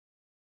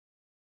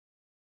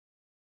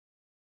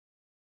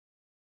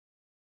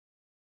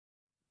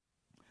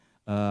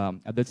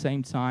At the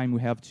same time,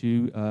 we have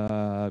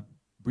to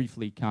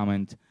briefly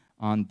comment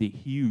on the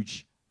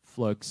huge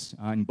flux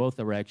in both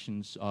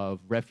directions of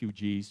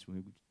refugees.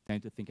 We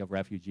tend to think of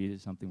refugees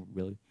as something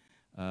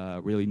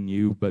really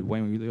new, but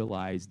when we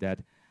realize that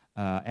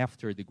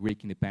after the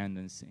Greek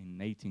independence in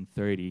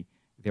 1830,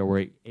 there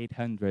were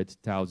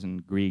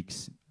 800,000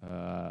 Greeks,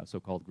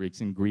 so-called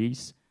Greeks in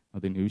Greece,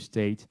 the new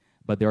state,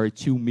 but there are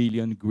 2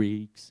 million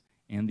Greeks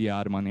in the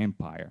Ottoman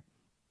Empire.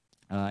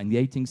 In the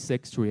 18th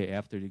century,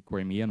 after the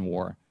Crimean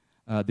War,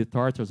 the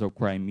Tartars of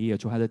Crimea,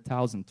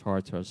 200,000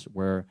 Tartars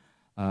were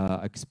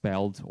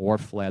expelled or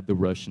fled the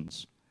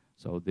Russians.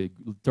 So the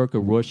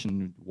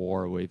Turco-Russian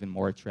War was even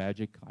more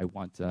tragic. I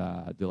won't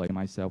delay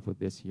myself with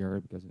this here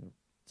because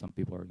some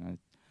people are going to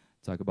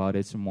talk about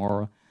it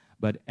tomorrow.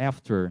 But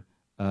after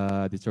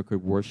the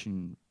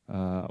Turco-Russian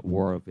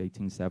War of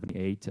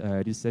 1878,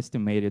 it is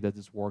estimated that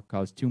this war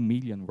caused 2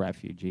 million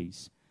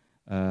refugees,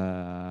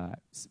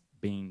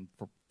 being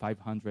for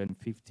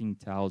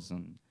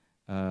 515,000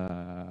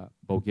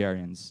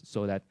 Bulgarians,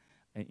 so that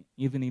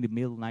even in the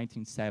middle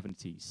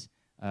 1970s,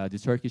 the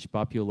Turkish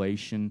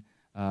population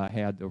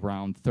had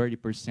around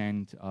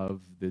 30%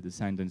 of the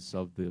descendants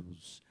of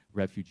those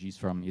refugees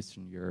from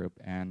Eastern Europe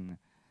and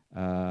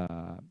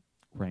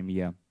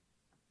Crimea.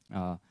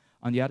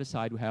 On the other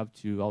side, we have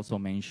to also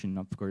mention,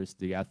 of course,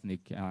 the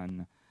ethnic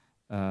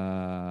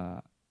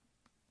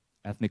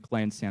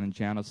cleansing and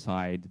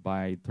genocide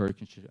by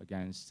Turkish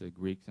against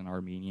Greeks and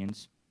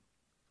Armenians,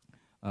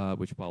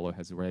 which Paulo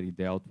has already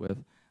dealt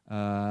with.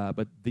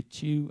 But the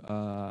two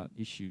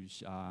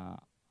issues I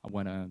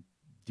want to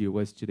deal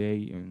with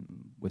today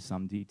with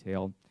some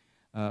detail.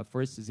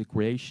 First is the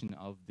creation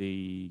of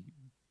the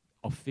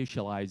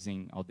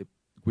officializing of the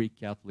Greek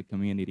Catholic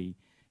community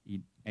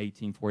in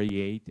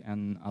 1848,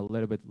 and a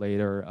little bit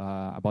later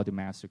about the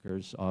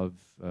massacres of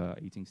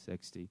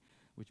 1860,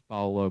 which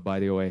Paulo, by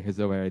the way, has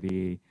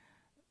already,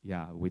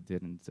 we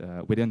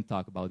didn't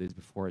talk about this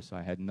before, so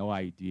I had no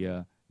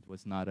idea. It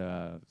was not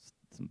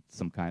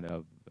some kind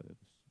of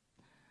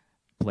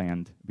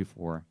planned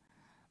before.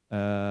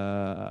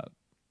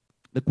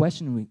 The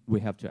question we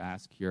have to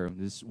ask here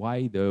is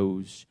why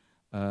those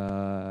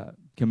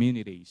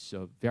communities,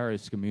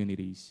 various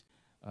communities,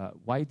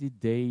 why did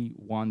they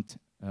want,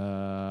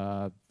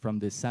 from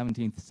the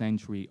 17th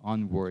century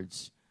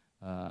onwards,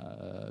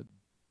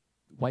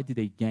 why did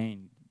they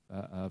gain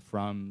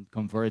from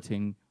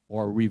converting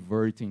or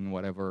reverting,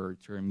 whatever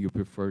term you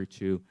prefer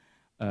to,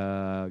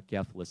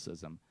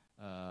 Catholicism?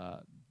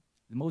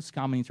 The most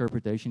common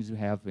interpretations you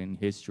have in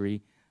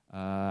history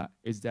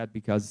is that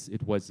because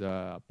it was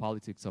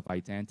politics of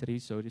identity,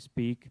 so to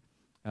speak,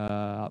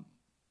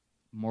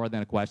 more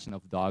than a question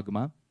of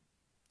dogma.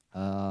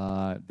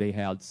 They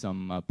had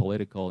some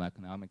political and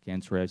economic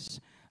interests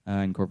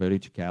in converting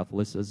to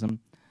Catholicism.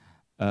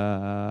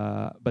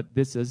 But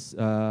this is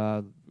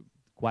a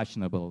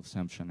questionable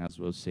assumption, as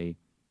we'll see.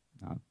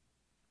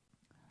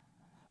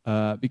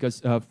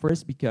 Because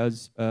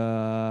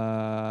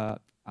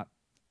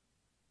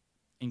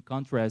in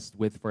contrast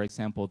with, for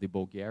example, the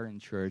Bulgarian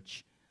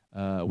church,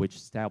 which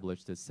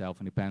established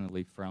itself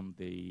independently from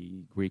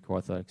the Greek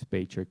Orthodox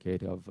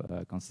Patriarchate of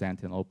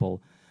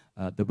Constantinople,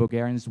 the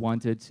Bulgarians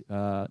wanted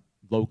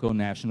local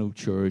national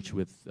church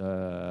with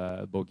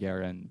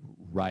Bulgarian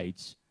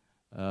rights.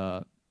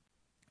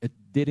 It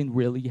didn't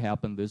really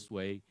happen this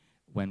way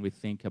when we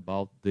think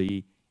about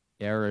the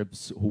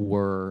Arabs who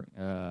were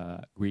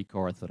Greek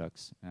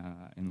Orthodox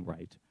in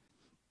right.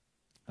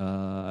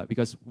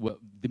 Because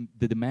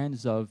the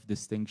demands of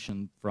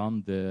distinction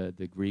from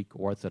the Greek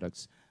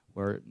Orthodox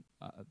were,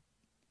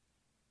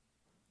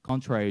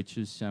 contrary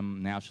to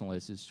some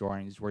nationalist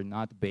historians, were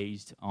not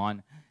based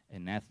on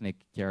an ethnic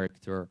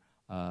character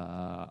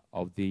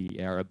of the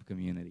Arab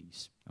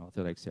communities,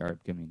 Orthodox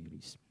Arab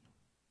communities.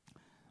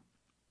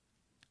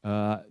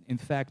 In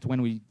fact,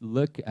 when we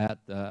look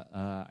at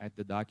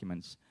the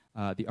documents,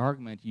 the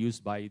argument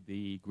used by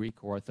the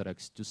Greek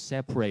Orthodox to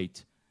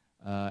separate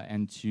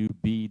and to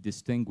be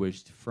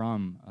distinguished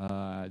from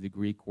the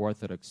Greek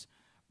Orthodox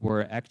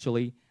were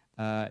actually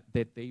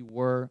that they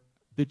were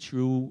the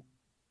true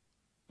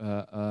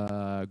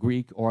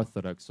Greek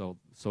Orthodox,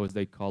 so as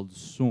they called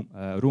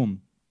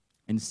Rum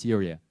in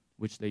Syria,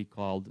 which they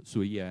called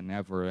Surya,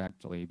 never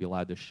actually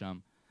Bilad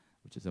al-Sham,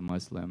 which is a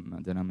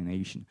Muslim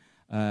denomination,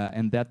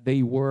 and that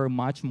they were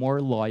much more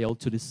loyal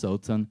to the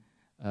Sultan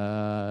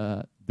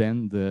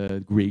than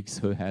the Greeks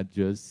who had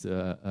just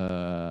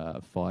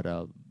fought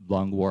a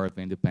long war of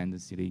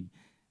independence in the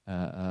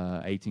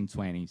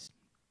 1820s.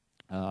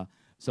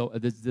 So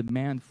this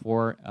demand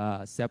for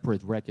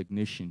separate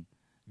recognition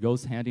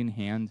goes hand in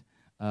hand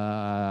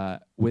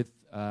with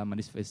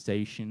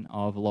manifestation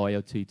of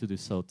loyalty to the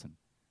Sultan.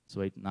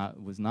 So it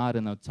was not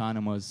an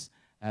autonomous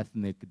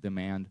ethnic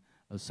demand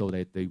so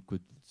that they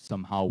could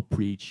somehow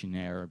preach in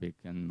Arabic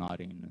and not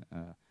in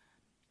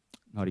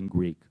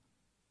Greek.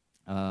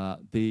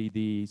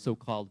 The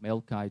so-called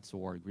Melkites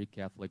or Greek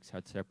Catholics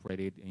had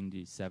separated in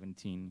the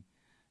 1720s,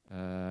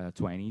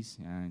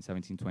 in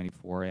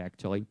 1724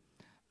 actually.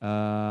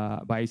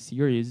 by a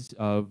series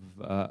of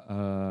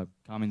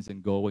comments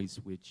and goals,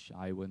 which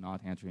I will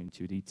not enter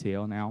into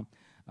detail now.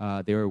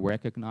 They were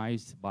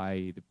recognized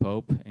by the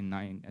Pope in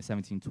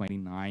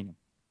 1729,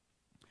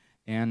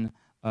 and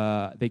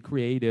they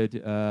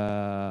created,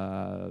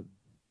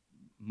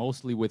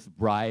 mostly with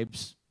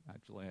bribes,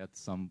 actually at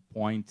some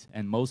point,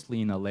 and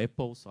mostly in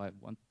Aleppo, so I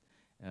won't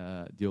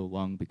deal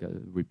long because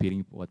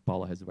repeating what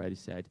Paula has already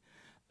said.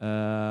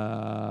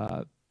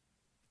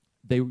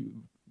 They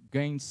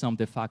gained some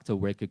de facto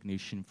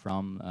recognition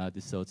from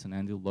the Sultan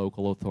and the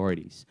local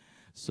authorities.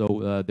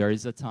 So there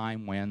is a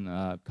time when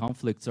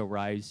conflicts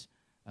arise.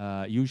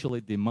 Usually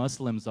the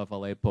Muslims of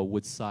Aleppo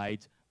would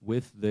side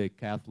with the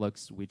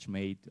Catholics, which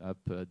made up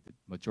the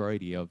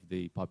majority of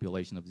the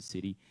population of the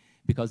city,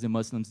 because the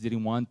Muslims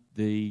didn't want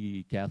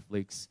the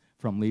Catholics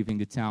from leaving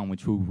the town,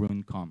 which would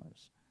ruin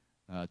commerce.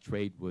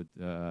 Trade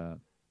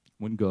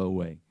wouldn't go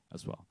away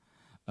as well.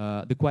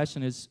 The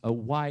question is,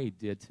 why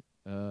did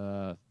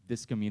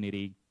this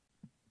community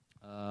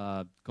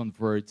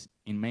convert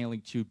in mainly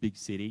two big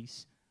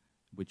cities,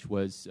 which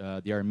was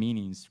the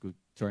Armenians who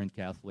turned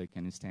Catholic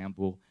in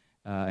Istanbul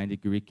and the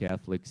Greek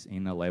Catholics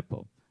in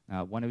Aleppo?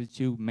 One of the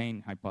two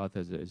main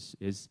hypotheses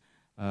is,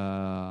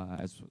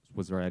 as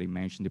was already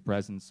mentioned, the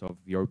presence of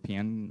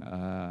European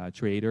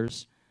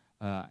traders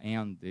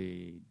and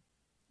the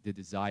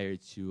desire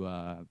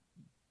to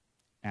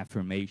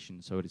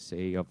affirmation, so to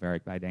say, of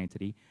Arab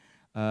identity.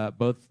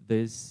 Both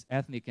this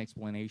ethnic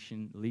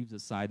explanation leaves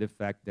aside the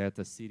fact that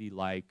a city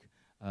like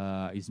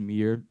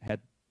Izmir had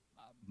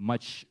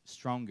much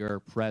stronger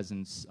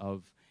presence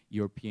of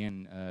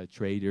European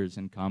traders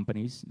and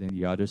companies than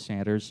the other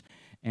centers,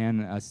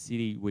 and a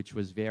city which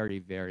was very,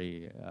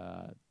 very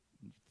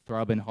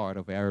throbbing heart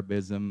of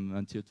Arabism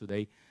until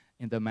today.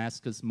 In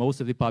Damascus,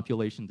 most of the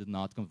population did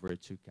not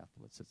convert to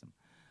Catholicism.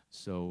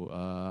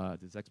 So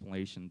this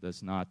explanation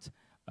does not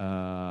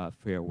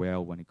fare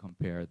well when you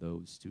compare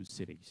those two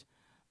cities.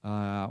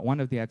 One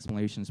of the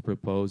explanations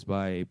proposed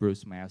by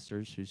Bruce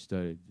Masters, who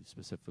studied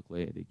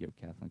specifically the Greek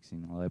Catholics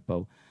in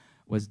Aleppo,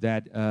 was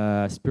that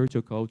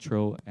spiritual,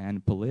 cultural,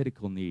 and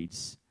political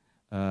needs,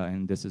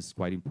 and this is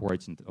quite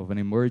important, of an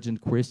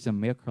emergent Christian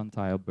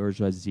mercantile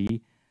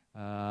bourgeoisie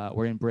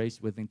were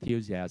embraced with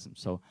enthusiasm.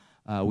 So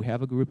we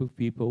have a group of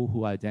people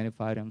who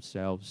identify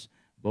themselves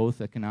both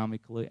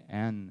economically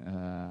and,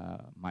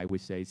 might we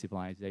say,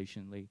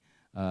 civilizationally,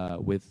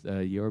 with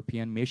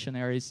European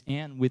missionaries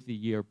and with the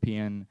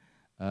European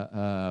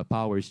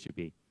powers to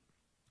be.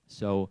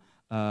 So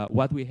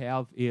what we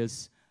have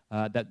is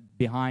that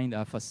behind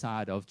a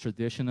facade of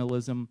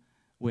traditionalism,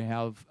 we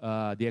have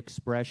the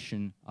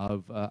expression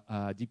of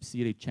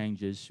deep-seated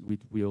changes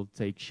which will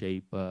take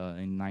shape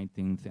in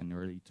 19th and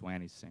early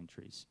 20th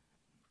centuries.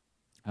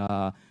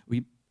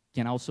 We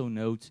can also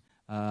note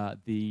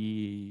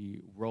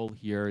the role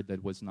here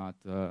that was not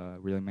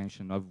really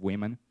mentioned of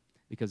women,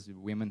 because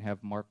women have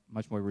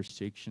much more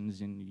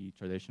restrictions in the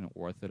traditional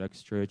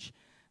Orthodox Church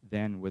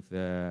than with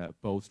the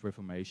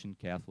post-Reformation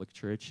Catholic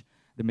Church.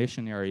 The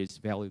missionaries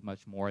valued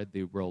much more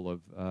the role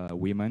of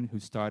women who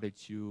started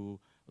to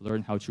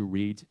learn how to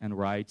read and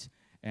write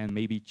and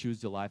maybe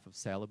choose the life of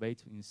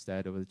celibate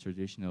instead of the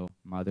traditional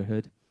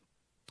motherhood.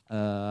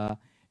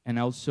 And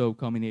also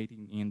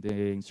culminating in the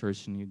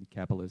insertion in the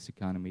capitalist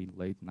economy in the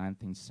late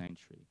 19th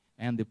century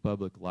and the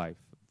public life,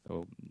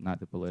 though not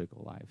the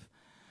political life.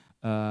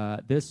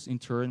 This in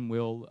turn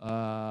will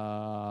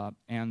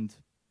end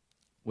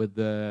with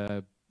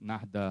the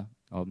Nahda,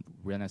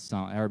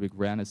 Renaissance, Arabic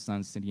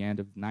Renaissance in the end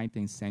of the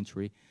 19th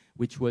century,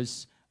 which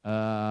was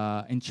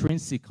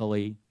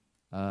intrinsically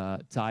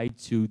tied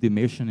to the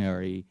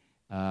missionary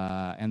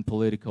and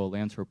political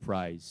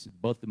enterprise,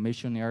 both the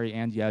missionary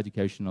and the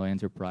educational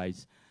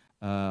enterprise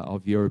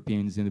of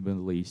Europeans in the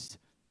Middle East,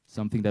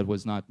 something that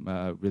was not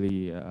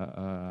really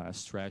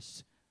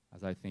stressed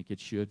as I think it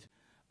should.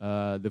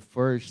 The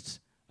first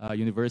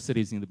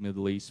universities in the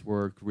Middle East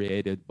were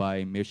created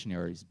by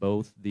missionaries,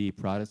 both the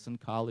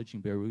Protestant College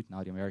in Beirut,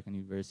 now the American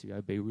University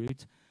of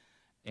Beirut,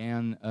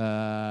 and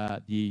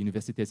the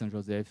Université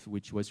Saint-Joseph,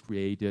 which was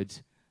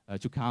created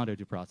to counter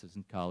the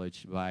Protestant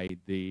College by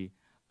the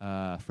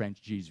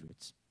French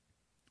Jesuits.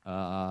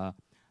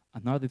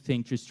 Another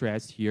thing to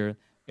stress here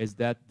is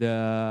that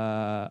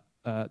the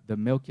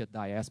Melkite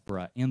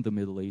diaspora in the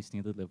Middle East,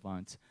 in the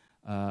Levant,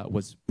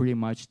 was pretty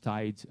much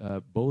tied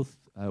both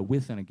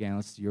with and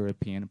against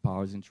European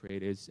powers and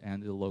traders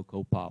and the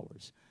local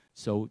powers.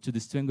 So to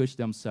distinguish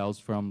themselves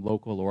from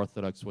local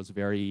Orthodox was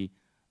very,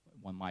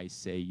 one might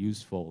say,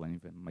 useful and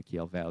even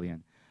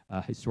Machiavellian.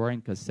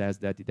 Historian says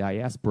that the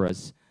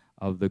diasporas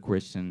of the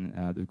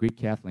Greek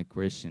Catholic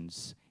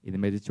Christians in the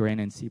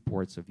Mediterranean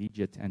seaports of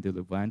Egypt and the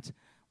Levant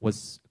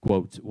was,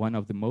 quote, one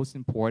of the most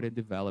important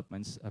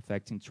developments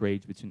affecting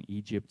trade between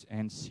Egypt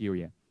and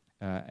Syria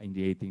in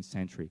the 18th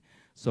century.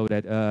 So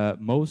that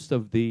most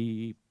of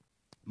the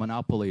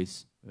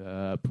monopolies,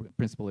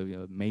 principally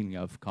mainly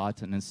of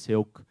cotton and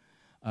silk,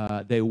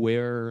 they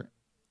were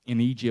in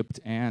Egypt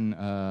and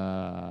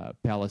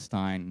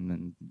Palestine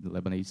and the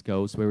Lebanese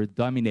coast, were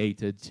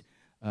dominated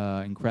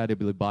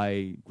incredibly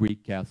by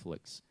Greek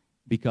Catholics.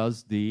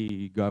 because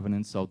the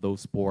governance of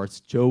those ports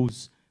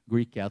chose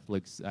Greek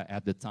Catholics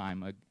at the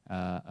time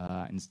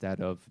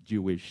instead of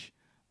Jewish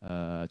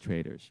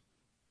traders.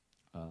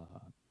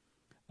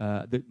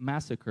 The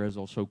massacres,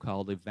 also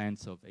called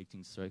events of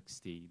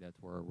 1860, that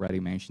were already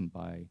mentioned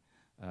by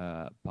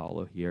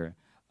Paulo here.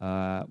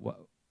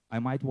 I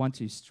might want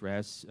to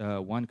stress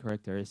one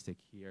characteristic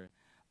here,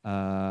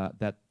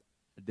 that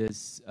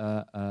this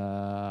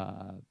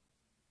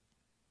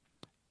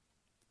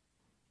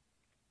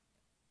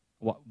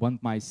one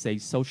might say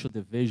social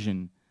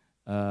division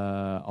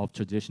of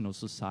traditional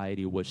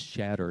society was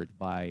shattered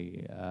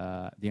by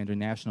the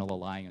international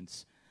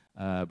alliance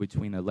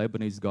between the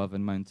Lebanese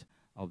government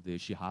of the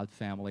Shihab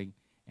family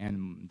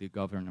and the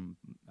governor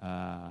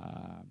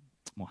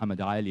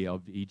Muhammad Ali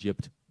of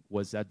Egypt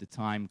was at the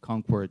time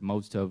conquered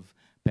most of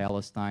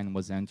Palestine,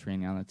 was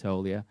entering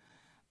Anatolia.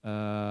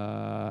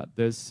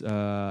 This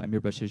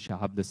Emir Bashir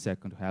Shihab II,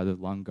 who had a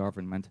long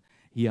government,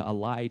 he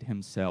allied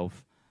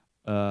himself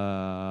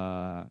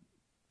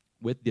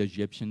with the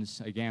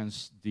Egyptians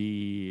against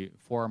the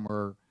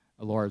former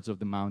lords of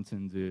the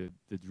mountain,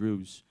 the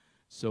Druze,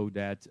 so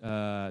that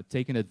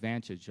taking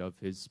advantage of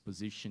his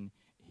position,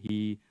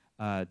 he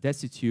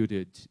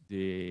destituted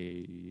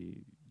the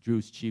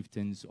Druze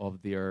chieftains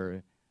of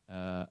their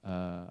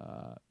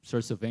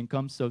source of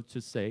income, so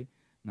to say.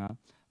 No?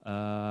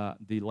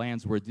 The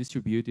lands were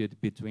distributed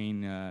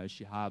between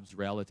Shihab's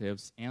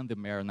relatives and the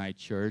Maronite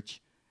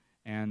Church,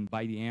 and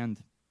by the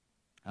end,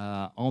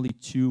 only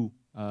two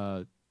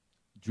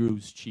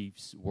Druze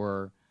chiefs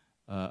were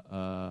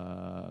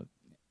had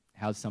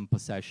some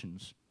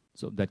possessions,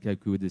 so that they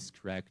could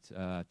extract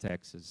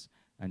taxes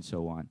and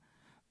so on.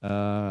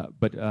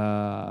 But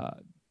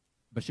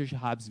Bashir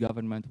Shihab's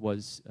government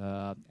was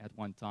at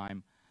one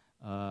time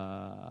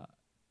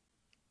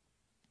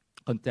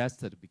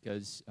contested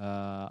because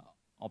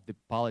of the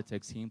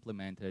politics he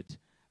implemented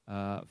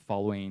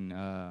following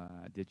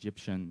the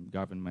Egyptian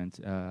government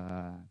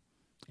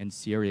in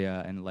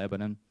Syria and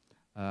Lebanon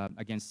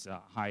against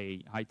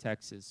high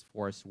taxes,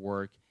 forced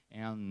work,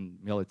 and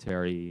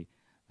military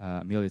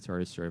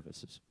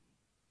services.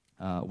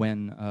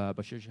 When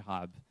Bashir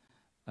Shihab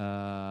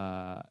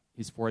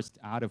is forced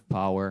out of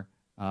power,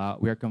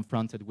 we are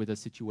confronted with a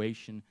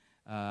situation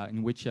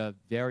in which a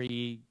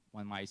very,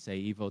 one might say,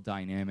 evil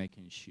dynamic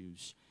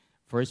ensues.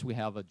 First, we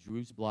have a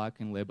Druze bloc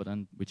in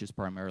Lebanon, which is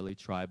primarily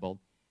tribal,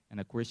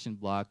 and a Christian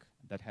bloc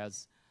that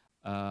has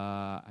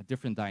a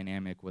different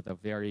dynamic with a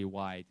very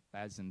wide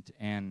peasant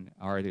and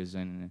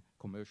artisan,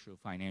 commercial,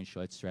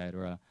 financial,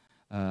 etc.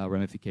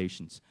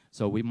 Ramifications.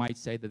 So we might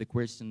say that the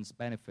Christians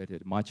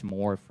benefited much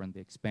more from the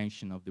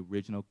expansion of the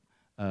regional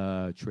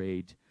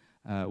trade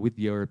with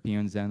the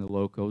Europeans and the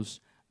locals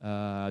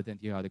than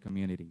the other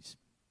communities.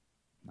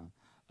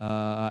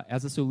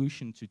 As a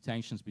solution to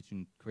tensions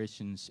between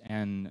Christians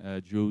and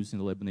Jews in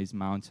the Lebanese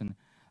mountain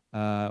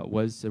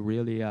was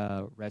really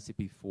a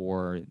recipe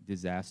for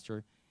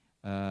disaster.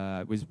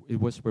 It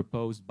was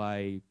proposed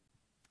by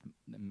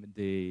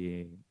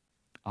the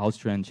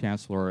Austrian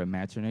Chancellor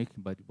Metternich,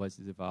 but was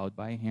disavowed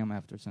by him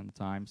after some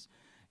times.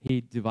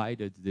 He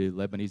divided the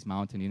Lebanese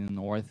mountain in the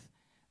north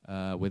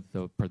with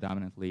the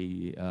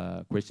predominantly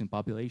Christian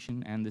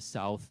population, and the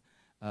south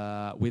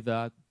with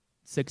a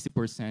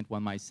 60%,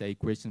 one might say,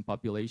 Christian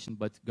population,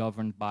 but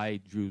governed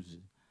by Druze.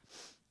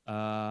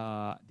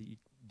 The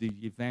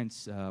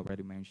events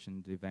already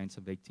mentioned, the events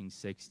of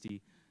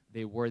 1860,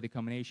 they were the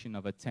combination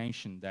of a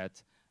tension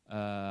that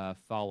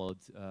followed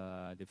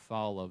the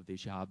fall of the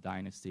Shihab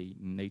dynasty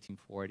in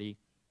 1840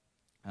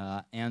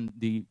 and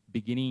the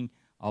beginning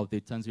of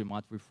the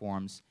Tanzimat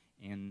reforms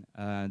in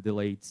the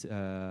late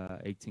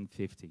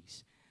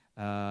 1850s.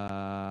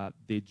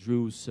 The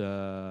Druze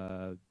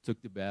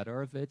took the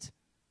better of it.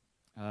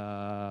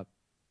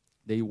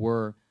 They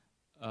were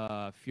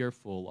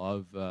fearful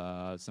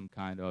of some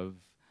kind of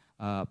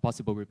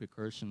possible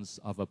repercussions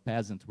of a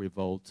peasant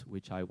revolt,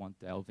 which I won't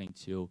delve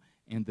into,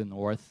 in the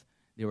north.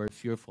 They were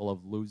fearful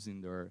of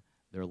losing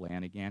their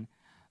land again.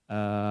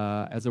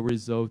 As a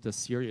result, a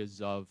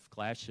series of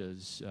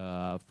clashes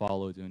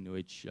followed in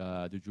which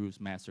the Druze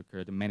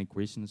massacred many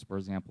Christians, for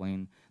example,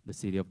 in the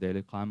city of Deir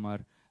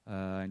el-Qamar,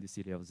 in the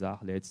city of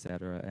Zahle,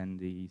 etc., and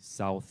the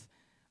south,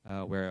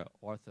 where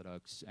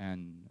Orthodox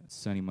and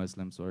Sunni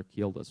Muslims were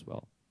killed as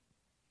well.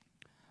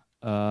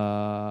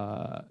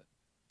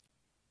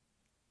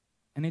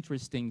 An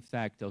interesting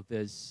fact of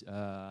this,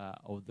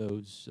 of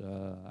those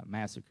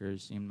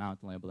massacres in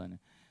Mount Lebanon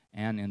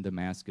and in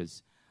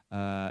Damascus,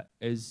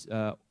 is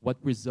what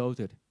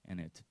resulted in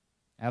it.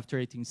 After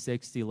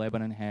 1860,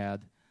 Lebanon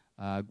had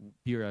a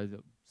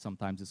period,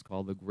 sometimes it's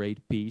called the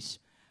Great Peace,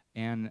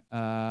 and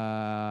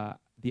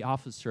the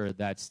officer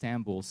that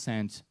Istanbul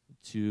sent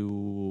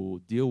to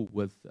deal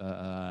with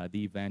the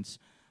events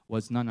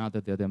was none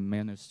other than the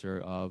Minister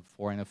of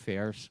Foreign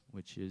Affairs,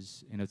 which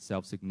is in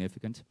itself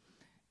significant.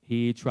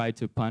 He tried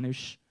to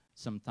punish,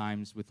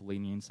 sometimes with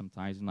lenience,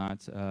 sometimes not,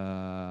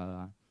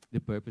 the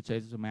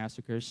perpetrators of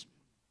massacres.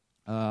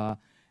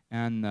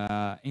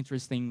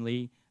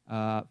 Interestingly,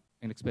 an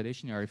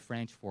expeditionary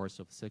French force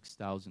of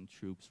 6,000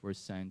 troops were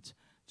sent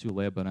to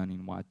Lebanon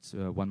in what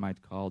one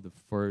might call the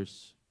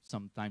first,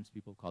 sometimes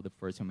people call the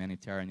first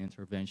humanitarian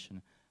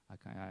intervention.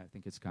 I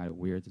think it's kind of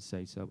weird to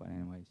say so, but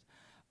anyways.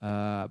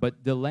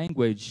 But the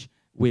language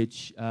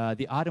which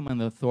the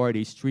Ottoman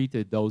authorities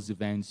treated those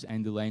events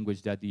and the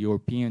language that the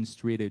Europeans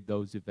treated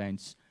those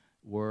events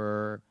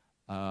were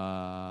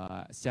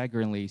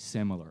staggeringly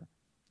similar.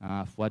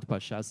 Fuad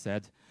Pasha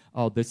said,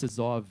 oh, this is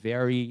all a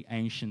very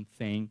ancient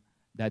thing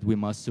that we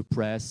must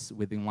suppress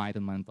with the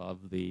enlightenment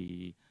of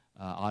the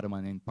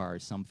Ottoman Empire,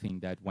 something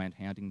that went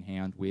hand in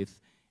hand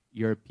with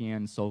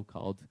European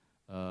so-called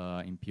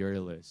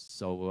imperialists.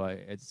 So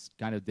it's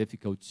kind of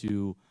difficult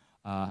to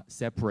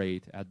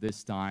separate at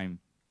this time,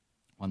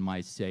 one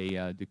might say,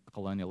 the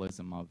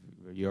colonialism of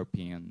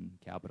European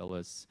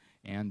capitalists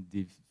and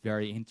the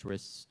very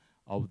interests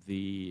of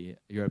the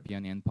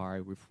European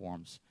empire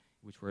reforms,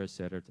 which were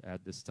centered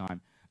at this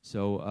time.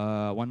 So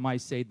one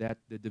might say that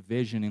the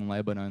division in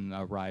Lebanon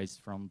arises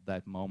from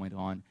that moment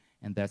on,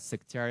 and that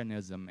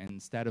sectarianism,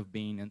 instead of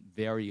being a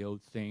very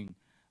old thing,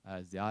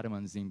 as the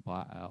Ottomans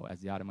as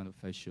the Ottoman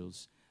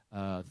officials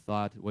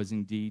thought, was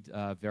indeed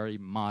a very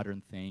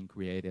modern thing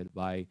created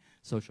by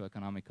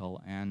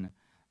socio-economical and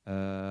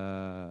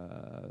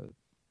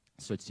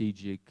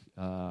strategic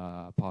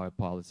power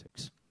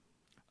politics.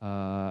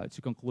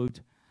 To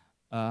conclude,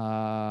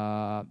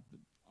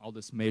 all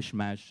this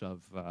mishmash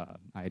of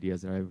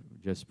ideas that I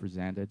just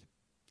presented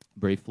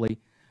briefly,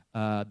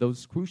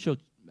 those crucial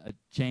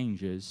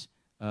changes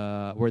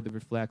were the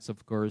reflex,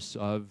 of course,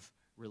 of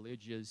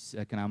religious,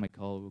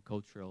 economical,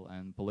 cultural,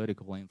 and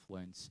political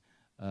influence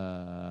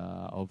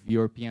of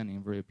European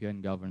and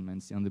European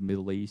governments in the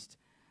Middle East,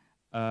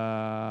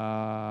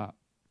 and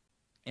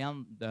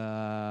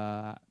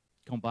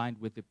combined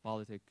with the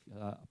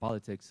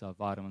politics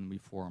of Ottoman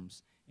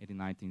reforms in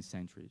the 19th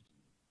century.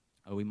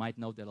 We might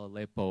note that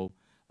Aleppo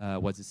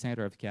was the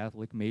center of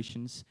Catholic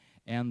missions,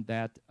 and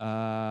that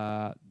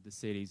the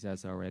cities,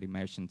 as I already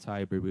mentioned,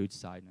 Tyre, Beirut,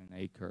 Sidon, and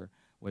Acre,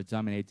 were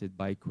dominated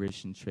by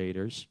Christian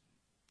traders,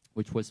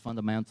 which was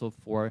fundamental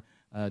for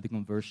the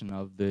conversion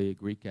of the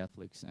Greek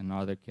Catholics and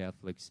other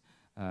Catholics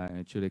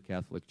to the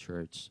Catholic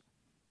Church.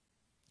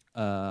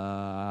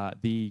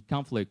 The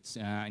conflicts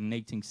in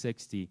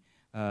 1860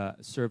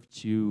 served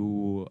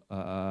to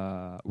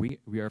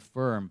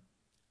reaffirm,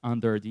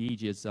 under the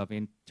aegis of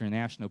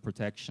international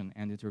protection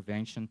and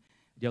intervention,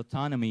 the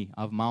autonomy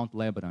of Mount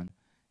Lebanon,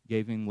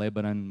 giving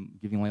Lebanon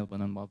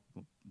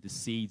the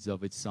seeds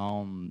of its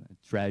own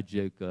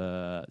tragic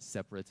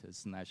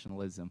separatist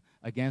nationalism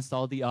against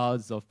all the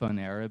odds of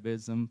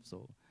pan-Arabism.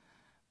 So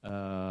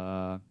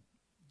I'm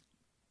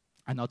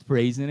not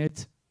praising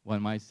it, one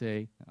might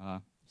say,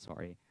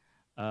 sorry.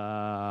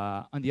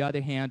 On the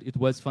other hand, it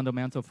was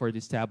fundamental for the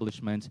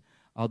establishment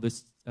of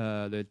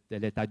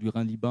l'État du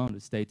Grand Liban, the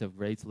state of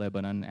Great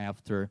Lebanon,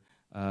 after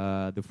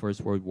the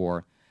First World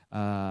War.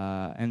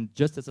 And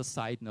just as a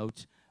side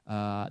note,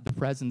 the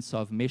presence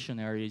of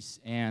missionaries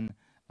and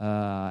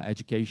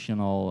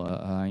educational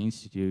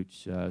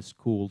institutes,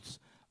 schools,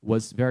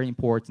 was very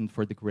important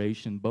for the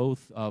creation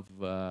both of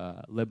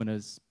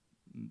Lebanese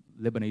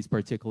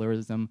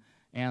particularism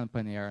and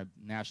pan-Arab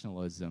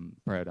nationalism,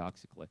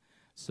 paradoxically.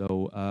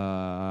 So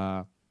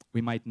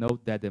we might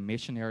note that the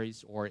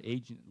missionaries or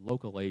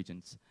local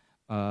agents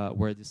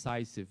were a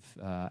decisive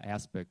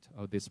aspect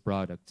of this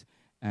product.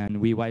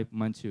 And we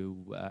want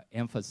to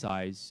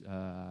emphasize,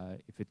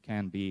 if it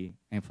can be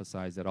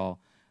emphasized at all,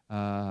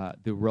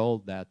 the role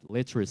that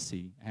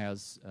literacy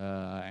has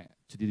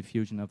to the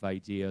diffusion of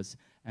ideas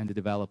and the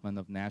development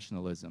of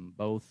nationalism,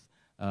 both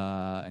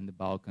in the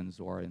Balkans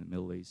or in the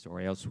Middle East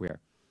or elsewhere.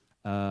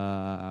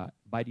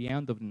 By the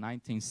end of the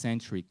 19th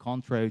century,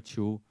 contrary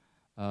to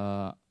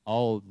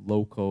all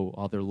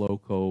other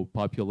local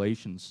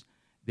populations,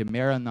 the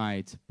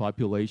Maronite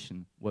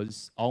population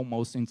was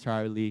almost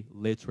entirely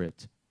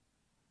literate.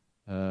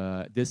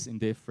 This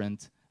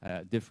difference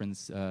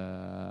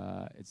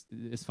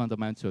is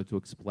fundamental to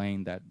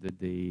explain that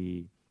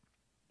the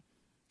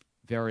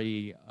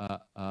very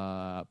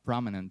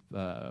prominent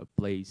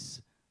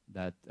place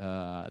that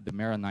the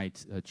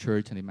Maronite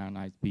church and the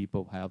Maronite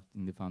people have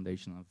in the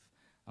foundation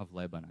of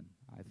Lebanon.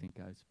 I think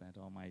I spent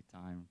all my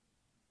time.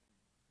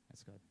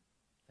 That's good.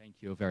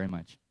 Thank you very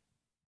much.